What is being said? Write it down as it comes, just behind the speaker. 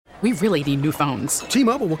We really need new phones.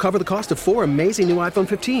 T-Mobile will cover the cost of 4 amazing new iPhone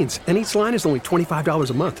 15s, and each line is only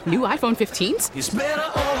 $25 a month. New iPhone 15s? It's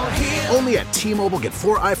better over here. Only at T-Mobile, get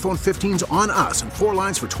 4 iPhone 15s on us and 4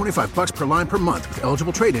 lines for $25 per line per month with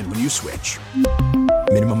eligible trade-in when you switch.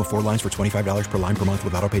 Minimum of 4 lines for $25 per line per month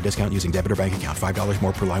with autopay discount using debit or bank account. $5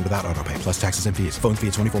 more per line without autopay, plus taxes and fees. Phone fee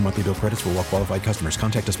at 24 monthly bill credits for well-qualified customers.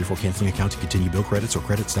 Contact us before canceling account to continue bill credits or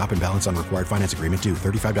credit stop and balance on required finance agreement due.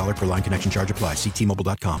 $35 per line connection charge applies. See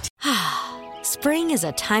T-Mobile.com. Spring is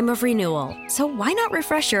a time of renewal, so why not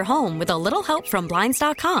refresh your home with a little help from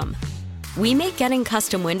Blinds.com? We make getting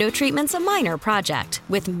custom window treatments a minor project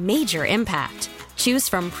with major impact. Choose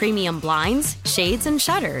from premium blinds, shades, and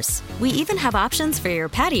shutters. We even have options for your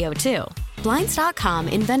patio, too. Blinds.com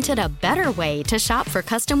invented a better way to shop for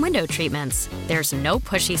custom window treatments. There's no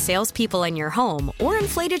pushy salespeople in your home or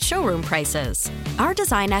inflated showroom prices. Our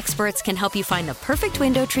design experts can help you find the perfect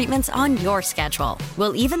window treatments on your schedule.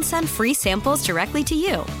 We'll even send free samples directly to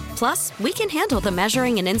you. Plus, we can handle the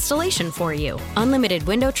measuring and installation for you. Unlimited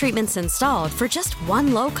window treatments installed for just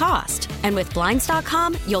one low cost. And with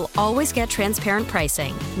Blinds.com, you'll always get transparent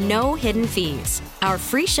pricing. No hidden fees. Our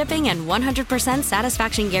free shipping and 100%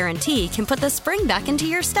 satisfaction guarantee can put the spring back into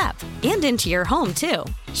your step and into your home, too.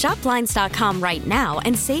 Shop Blinds.com right now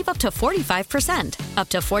and save up to 45%. Up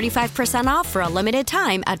to 45% off for a limited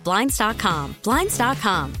time at Blinds.com.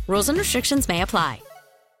 Blinds.com. Rules and restrictions may apply.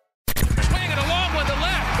 Swing it along with the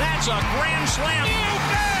left. That's a grand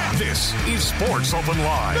slam. This is Sports Open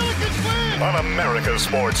Live on America's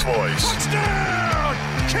Sports Voice. Touchdown,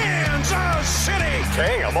 Kansas City.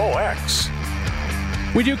 KMOX.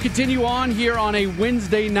 We do continue on here on a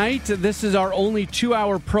Wednesday night. This is our only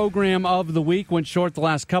 2-hour program of the week. Went short the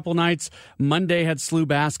last couple nights. Monday had SLU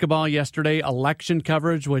basketball. Yesterday, election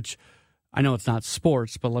coverage, which I know it's not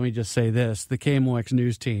sports, but let me just say this. The KMOX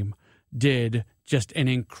news team did just an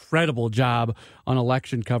incredible job on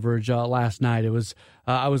election coverage last night. It was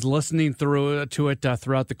I was listening to it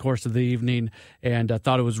throughout the course of the evening, and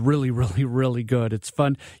thought it was really, really, really good. It's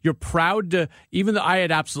fun. You're proud to, even though I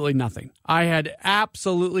had absolutely nothing. I had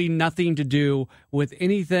absolutely nothing to do with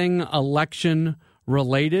anything election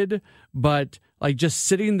related, but like just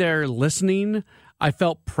sitting there listening, I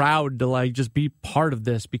felt proud to like just be part of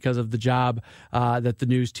this because of the job that the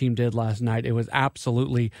news team did last night. It was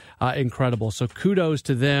absolutely incredible. So kudos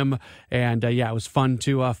to them, and it was fun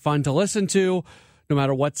to listen to. No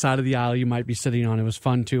matter what side of the aisle you might be sitting on, it was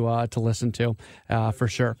fun to listen to for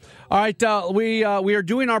sure. All right, we are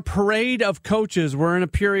doing our parade of coaches. We're in a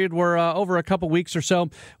period where over a couple weeks or so,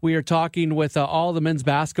 we are talking with all the men's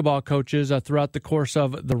basketball coaches throughout the course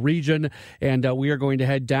of the region, and we are going to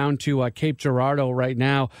head down to Cape Girardeau right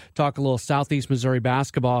now, talk a little Southeast Missouri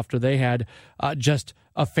basketball after they had just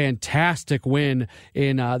a fantastic win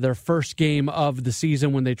in their first game of the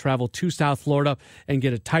season when they travel to South Florida and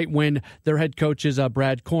get a tight win. Their head coach is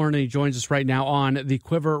Brad Korn, and he joins us right now on the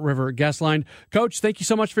Quiver River guest line. Coach, thank you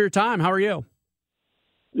so much for your time. How are you?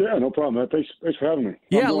 Yeah, no problem, man. Thanks for having me.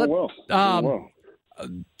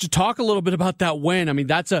 To talk a little bit about that win. I mean,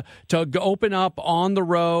 that's to open up on the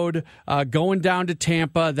road, going down to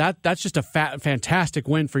Tampa. That's just a fantastic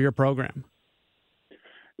win for your program.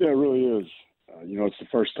 Yeah, it really is. It's the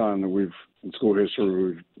first time that in school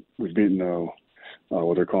history, we've beaten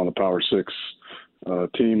what they're calling the Power Six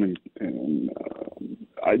team, and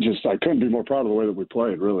I couldn't be more proud of the way that we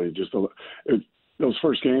played. Really, those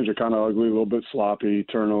first games are kind of ugly, a little bit sloppy,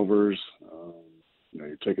 turnovers.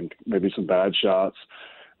 You're taking maybe some bad shots.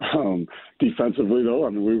 Defensively, though, I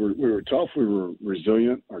mean, we were tough. We were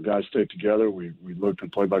resilient. Our guys stayed together. We looked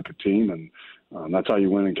and played like a team, and that's how you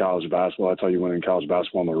win in college basketball. That's how you win in college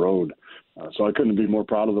basketball on the road. So I couldn't be more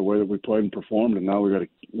proud of the way that we played and performed, and now we got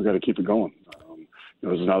to keep it going.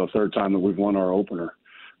 This is now the third time that we've won our opener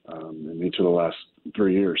in each of the last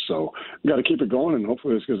 3 years. So we got to keep it going, and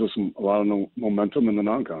hopefully this gives us a lot of momentum in the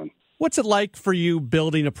non-con. What's it like for you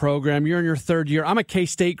building a program? You're in your third year. I'm a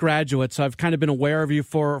K-State graduate, so I've kind of been aware of you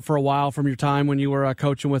for a while from your time when you were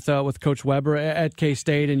coaching with Coach Weber at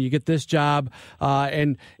K-State, and you get this job.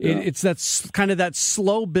 It's that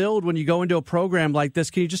slow build when you go into a program like this.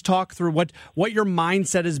 Can you just talk through what your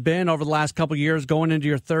mindset has been over the last couple of years going into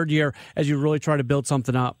your third year as you really try to build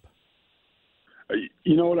something up?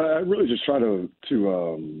 You know what? I really just try to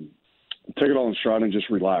take it all in stride and just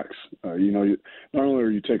relax. Not only are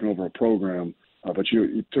you taking over a program, but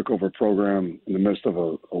you took over a program in the midst of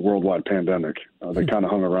a worldwide pandemic that kind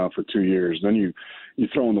of hung around for 2 years. Then you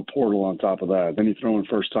throw in the portal on top of that. Then you throw in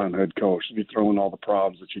first-time head coach. Then you throw in all the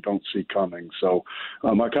problems that you don't see coming. So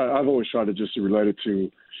I've always tried to just relate it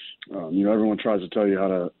to, everyone tries to tell you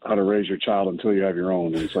how to raise your child until you have your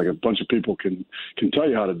own. And it's like a bunch of people can tell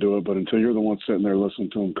you how to do it, but until you're the one sitting there listening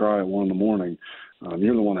to them cry at 1 a.m,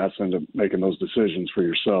 you're the one that has to end up making those decisions for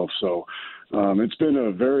yourself. So it's been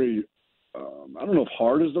a very I don't know if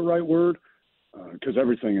hard is the right word, because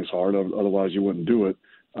everything is hard. Otherwise, you wouldn't do it.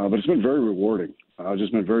 But it's been very rewarding. I've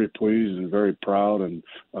just been very pleased and very proud and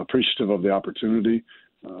appreciative of the opportunity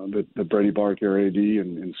that Brady Bark, our AD,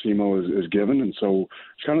 and SEMO is given. And so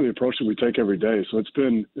it's kind of the approach that we take every day. So it's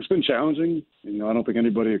been challenging. I don't think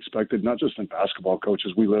anybody expected, not just in basketball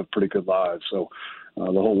coaches, we live pretty good lives. So the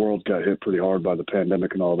whole world got hit pretty hard by the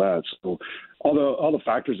pandemic and all that. So all the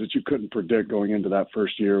factors that you couldn't predict going into that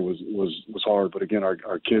first year was hard. But again,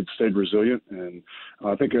 our kids stayed resilient, and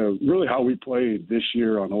I think really how we played this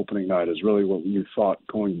year on opening night is really what you thought,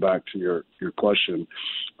 going back to your question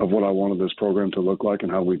of what I wanted this program to look like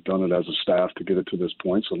and how we've done it as a staff to get it to this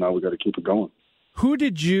point. So now we got to keep it going. Who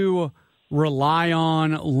did you rely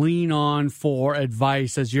on, lean on for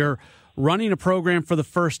advice as you're running a program for the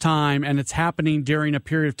first time and it's happening during a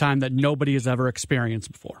period of time that nobody has ever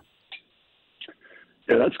experienced before?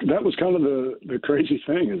 Yeah, that was kind of the crazy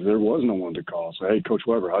thing, is there was no one to call. So, hey, Coach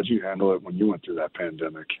Weber, how'd you handle it when you went through that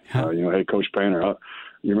pandemic? Hey, Coach Painter,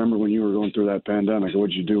 you remember when you were going through that pandemic?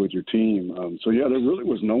 What'd you do with your team? There really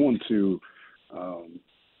was no one to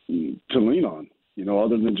lean on,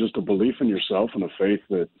 other than just a belief in yourself and a faith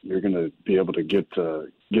that you're going to be able to get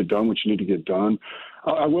done what you need to get done.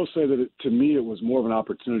 I will say that to me, it was more of an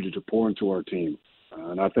opportunity to pour into our team.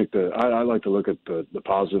 And I think that I like to look at the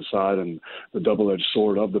positive side, and the double-edged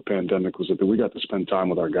sword of the pandemic was that we got to spend time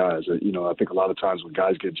with our guys. I think a lot of times when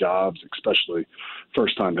guys get jobs, especially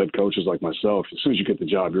first-time head coaches like myself, as soon as you get the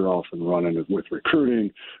job, you're off and running with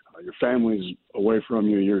recruiting. Your family's away from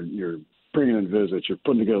you. You're bringing in visits. You're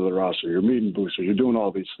putting together the roster. You're meeting boosters. You're doing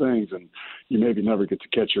all these things, and you maybe never get to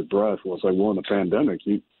catch your breath. Well, it's like, in the pandemic,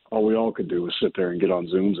 all we all could do was sit there and get on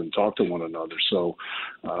Zooms and talk to one another. So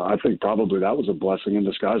I think probably that was a blessing in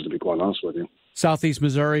disguise, to be quite honest with you. Southeast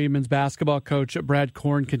Missouri men's basketball coach Brad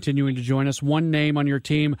Korn continuing to join us. One name on your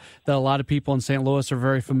team that a lot of people in St. Louis are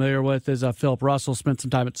very familiar with is Philip Russell. Spent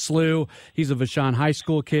some time at SLU. He's a Vashon High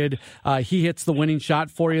School kid. He hits the winning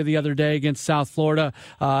shot for you the other day against South Florida.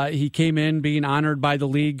 He came in being honored by the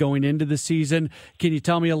league going into the season. Can you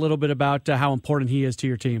tell me a little bit about how important he is to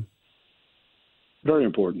your team? Very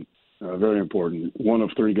important. Very important. One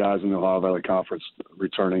of 3 guys in the Ohio Valley Conference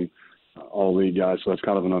returning all league guys. So that's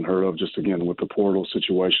kind of an unheard of, just again, with the portal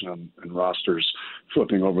situation and rosters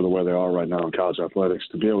flipping over the way they are right now in college athletics.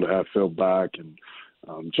 To be able to have Phil back, and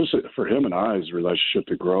just for him and I's relationship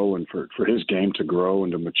to grow, and for his game to grow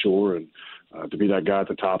and to mature, and to be that guy at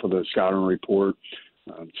the top of the scouting report,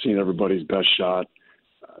 seeing everybody's best shot.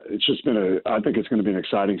 It's just been I think it's going to be an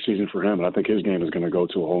exciting season for him, and I think his game is going to go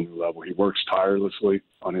to a whole new level. He works tirelessly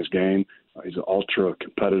on his game. He's an ultra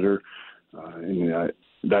competitor, and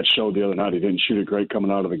that showed the other night. He didn't shoot it great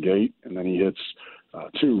coming out of the gate, and then he hits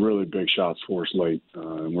 2 really big shots for us late.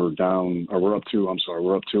 And we're up 2,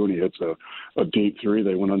 and he hits a deep 3.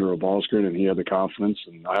 They went under a ball screen, and he had the confidence,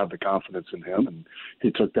 and I have the confidence in him, and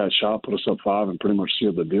he took that shot, put us up 5, and pretty much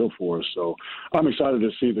sealed the deal for us. So I'm excited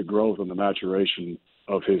to see the growth and the maturation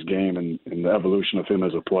of his game and the evolution of him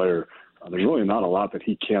as a player. There's really not a lot that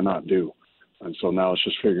he cannot do. And so now it's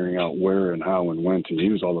just figuring out where and how and when to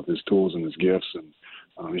use all of his tools and his gifts.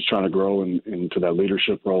 And he's trying to grow into that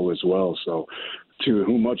leadership role as well. So to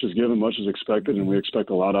whom much is given, much is expected. And we expect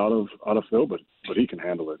a lot out of Phil, but he can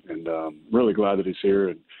handle it. And really glad that he's here.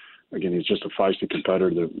 And again, he's just a feisty competitor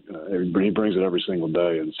that he brings it every single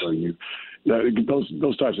day. And so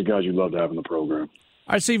those types of guys you love to have in the program.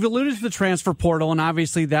 All right, so you've alluded to the transfer portal, and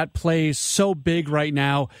obviously that plays so big right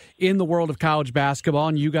now in the world of college basketball,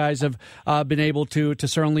 and you guys have been able to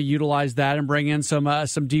certainly utilize that and bring in some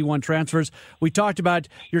D1 transfers. We talked about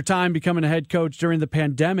your time becoming a head coach during the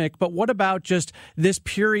pandemic, but what about just this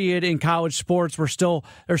period in college sports where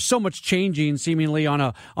there's so much changing seemingly on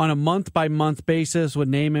a month-by-month basis with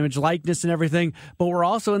name, image, likeness, and everything, but we're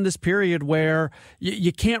also in this period where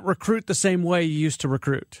you can't recruit the same way you used to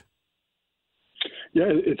recruit. Yeah,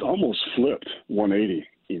 it's almost flipped 180.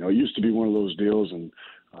 It used to be one of those deals, and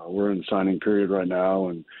we're in signing period right now.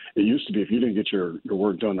 And it used to be if you didn't get your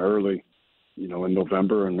work done early, in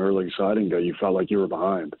November and early signing day, you felt like you were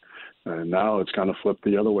behind. And now it's kind of flipped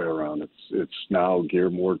the other way around. It's now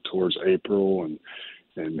geared more towards April, and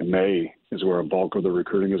And May is where a bulk of the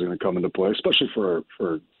recruiting is going to come into play, especially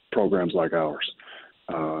for programs like ours.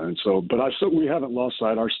 We haven't lost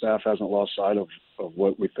sight. Our staff hasn't lost sight of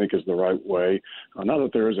what we think is the right way. Not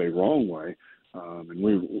that there is a wrong way,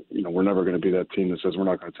 and we're never going to be that team that says we're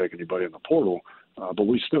not going to take anybody in the portal. But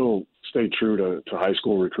we still stay true to high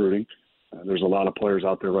school recruiting. There's a lot of players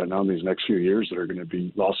out there right now in these next few years that are going to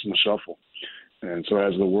be lost in the shuffle. And so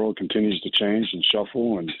as the world continues to change and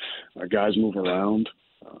shuffle and guys move around,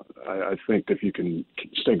 I think if you can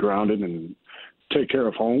stay grounded and take care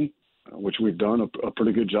of home, which we've done a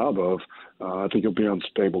pretty good job of, I think you'll be on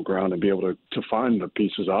stable ground and be able to find the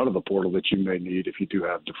pieces out of the portal that you may need if you do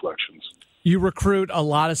have deflections. You recruit a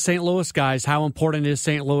lot of St. Louis guys. How important is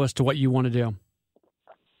St. Louis to what you want to do?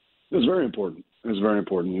 It's very important. It's very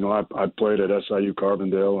important. I played at SIU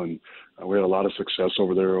Carbondale, and we had a lot of success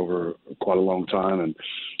over there over quite a long time. And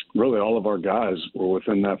really all of our guys were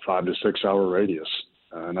within that 5 to 6 hour radius.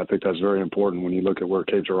 And I think that's very important when you look at where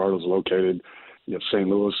Cape Girardeau is located. You have St.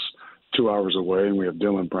 Louis 2 hours away, and we have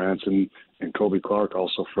Dylan Branson and Kobe Clark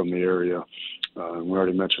also from the area. And we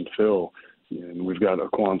already mentioned Phil. And we've got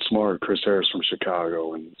Aquan Smart, Chris Harris from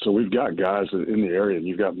Chicago. And so we've got guys in the area, and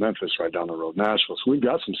you've got Memphis right down the road, Nashville. So we've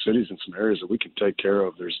got some cities and some areas that we can take care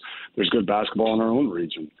of. There's good basketball in our own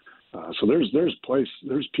region. So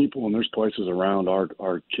there's people and there's places around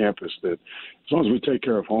our campus that as long as we take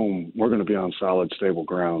care of home, we're going to be on solid, stable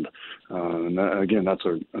ground. And that's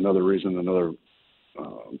another reason, another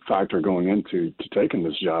factor going into taking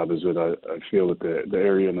this job is that I feel that the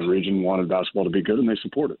area and the region wanted basketball to be good, and they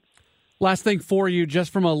support it. Last thing for you,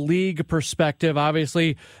 just from a league perspective,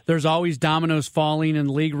 obviously there's always dominoes falling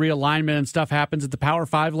and league realignment and stuff happens at the Power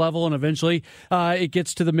 5 level, and eventually it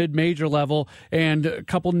gets to the mid-major level, and a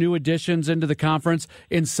couple new additions into the conference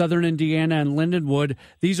in Southern Indiana and Lindenwood.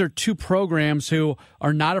 These are two programs who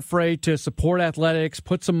are not afraid to support athletics,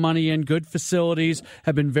 put some money in, good facilities,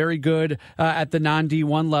 have been very good at the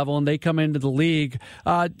non-D1 level, and they come into the league.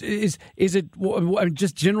 Is it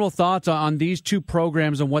just general thoughts on these two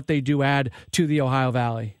programs and what they do to the Ohio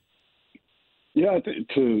Valley? Yeah,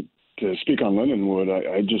 to speak on Lindenwood,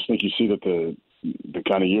 I just think you see that the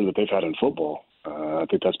kind of year that they've had in football, I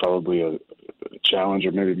think that's probably a challenge,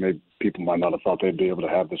 or maybe people might not have thought they'd be able to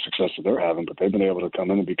have the success that they're having, but they've been able to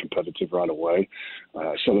come in and be competitive right away.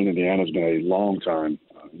 Southern Indiana has been a long time,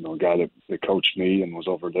 a guy that coached me and was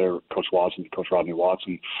over there, Coach Rodney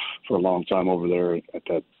Watson, for a long time over there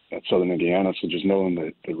at Southern Indiana, so just knowing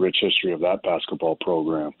the rich history of that basketball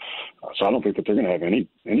program. So I don't think that they're going to have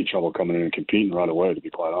any trouble coming in and competing right away, to be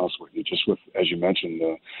quite honest with you. Just with, as you mentioned,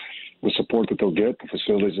 the support that they'll get, the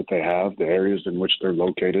facilities that they have, the areas in which they're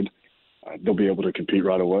located, they'll be able to compete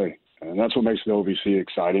right away. And that's what makes the OVC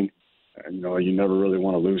exciting. And, you never really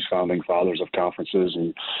want to lose founding fathers of conferences,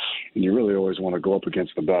 and you really always want to go up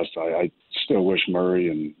against the best. I still wish Murray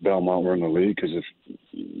and Belmont were in the league, because if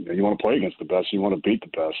you want to play against the best, you want to beat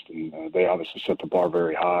the best, and they obviously set the bar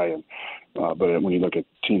very high. And but when you look at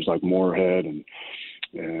teams like Moorhead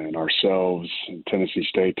and ourselves and Tennessee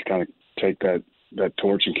State to kind of take that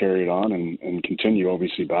torch and carry it on and continue,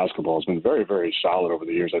 OVC basketball has been very, very solid over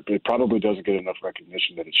the years. It probably doesn't get enough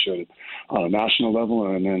recognition that it should on a national level.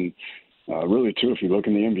 And then really, too, if you look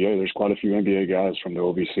in the NBA, there's quite a few NBA guys from the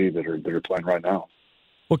OVC that are playing right now.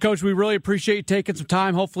 Well, Coach, we really appreciate you taking some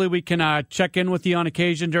time. Hopefully we can check in with you on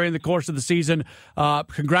occasion during the course of the season.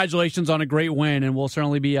 Congratulations on a great win, and we'll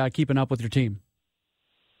certainly be keeping up with your team.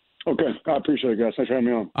 Okay. I appreciate it, guys. Thanks for having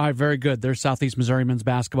me on. All right, very good. There's Southeast Missouri men's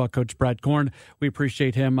basketball coach Brad Korn. We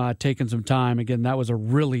appreciate him taking some time. Again, that was a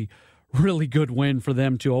really good win for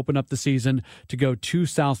them to open up the season, to go to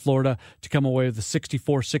South Florida, to come away with a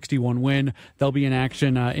 64-61 win. They'll be in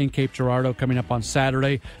action in Cape Girardeau coming up on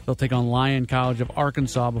Saturday. They'll take on Lyon College of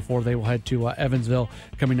Arkansas before they will head to Evansville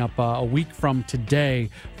coming up a week from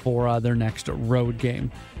today for their next road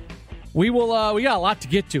game. We got a lot to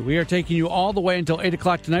get to. We are taking you all the way until 8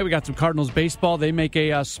 o'clock tonight. We got some Cardinals baseball. They make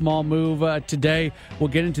a small move today. We'll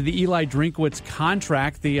get into the Eli Drinkwitz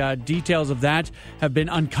contract. The details of that have been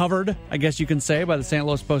uncovered, I guess you can say, by the St.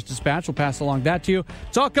 Louis Post-Dispatch. We'll pass along that to you.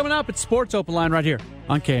 It's all coming up at Sports Open Line right here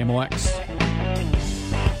on KMOX.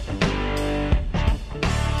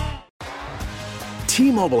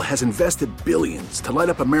 T-Mobile has invested billions to light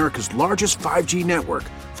up America's largest 5G network,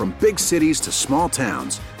 from big cities to small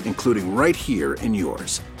towns, including right here in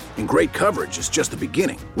yours. And great coverage is just the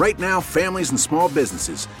beginning. Right now, families and small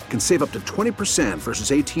businesses can save up to 20%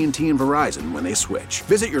 versus AT&T and Verizon when they switch.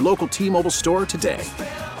 Visit your local T-Mobile store today.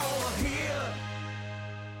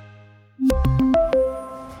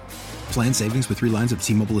 Plan savings with 3 lines of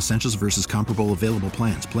T-Mobile Essentials versus comparable available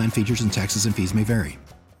plans. Plan features and taxes and fees may vary.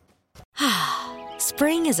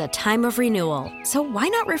 Spring is a time of renewal, so why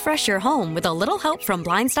not refresh your home with a little help from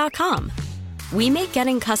Blinds.com? We make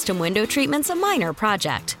getting custom window treatments a minor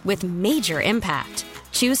project with major impact.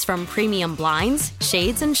 Choose from premium blinds,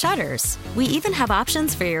 shades, and shutters. We even have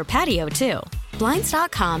options for your patio, too.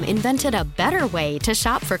 Blinds.com invented a better way to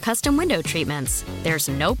shop for custom window treatments. There's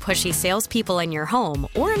no pushy salespeople in your home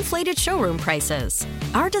or inflated showroom prices.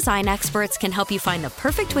 Our design experts can help you find the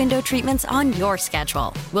perfect window treatments on your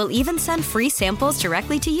schedule. We'll even send free samples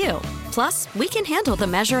directly to you. Plus, we can handle the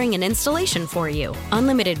measuring and installation for you.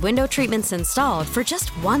 Unlimited window treatments installed for just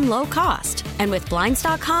one low cost. And with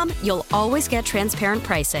Blinds.com, you'll always get transparent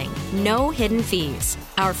pricing. No hidden fees.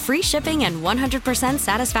 Our free shipping and 100%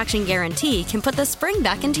 satisfaction guarantee can put the spring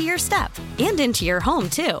back into your step and into your home,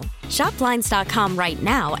 too. Shop Blinds.com right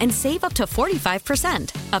now and save up to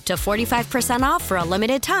 45%. Up to 45% off for a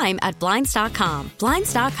limited time at Blinds.com.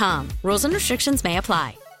 Blinds.com. Rules and restrictions may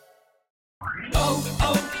apply.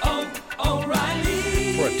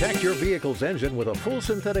 O'Reilly. Protect your vehicle's engine with a full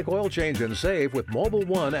synthetic oil change and save with Mobil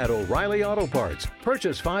 1 at O'Reilly Auto Parts.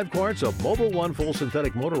 Purchase 5 quarts of Mobil 1 full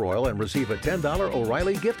synthetic motor oil and receive a $10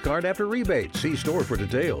 O'Reilly gift card after rebate. See store for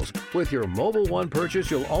details. With your Mobil 1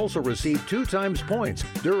 purchase, you'll also receive 2 times points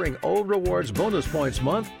during O Rewards Bonus Points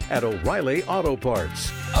Month at O'Reilly Auto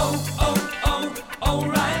Parts.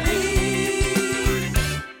 O'Reilly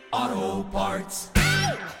Auto Parts.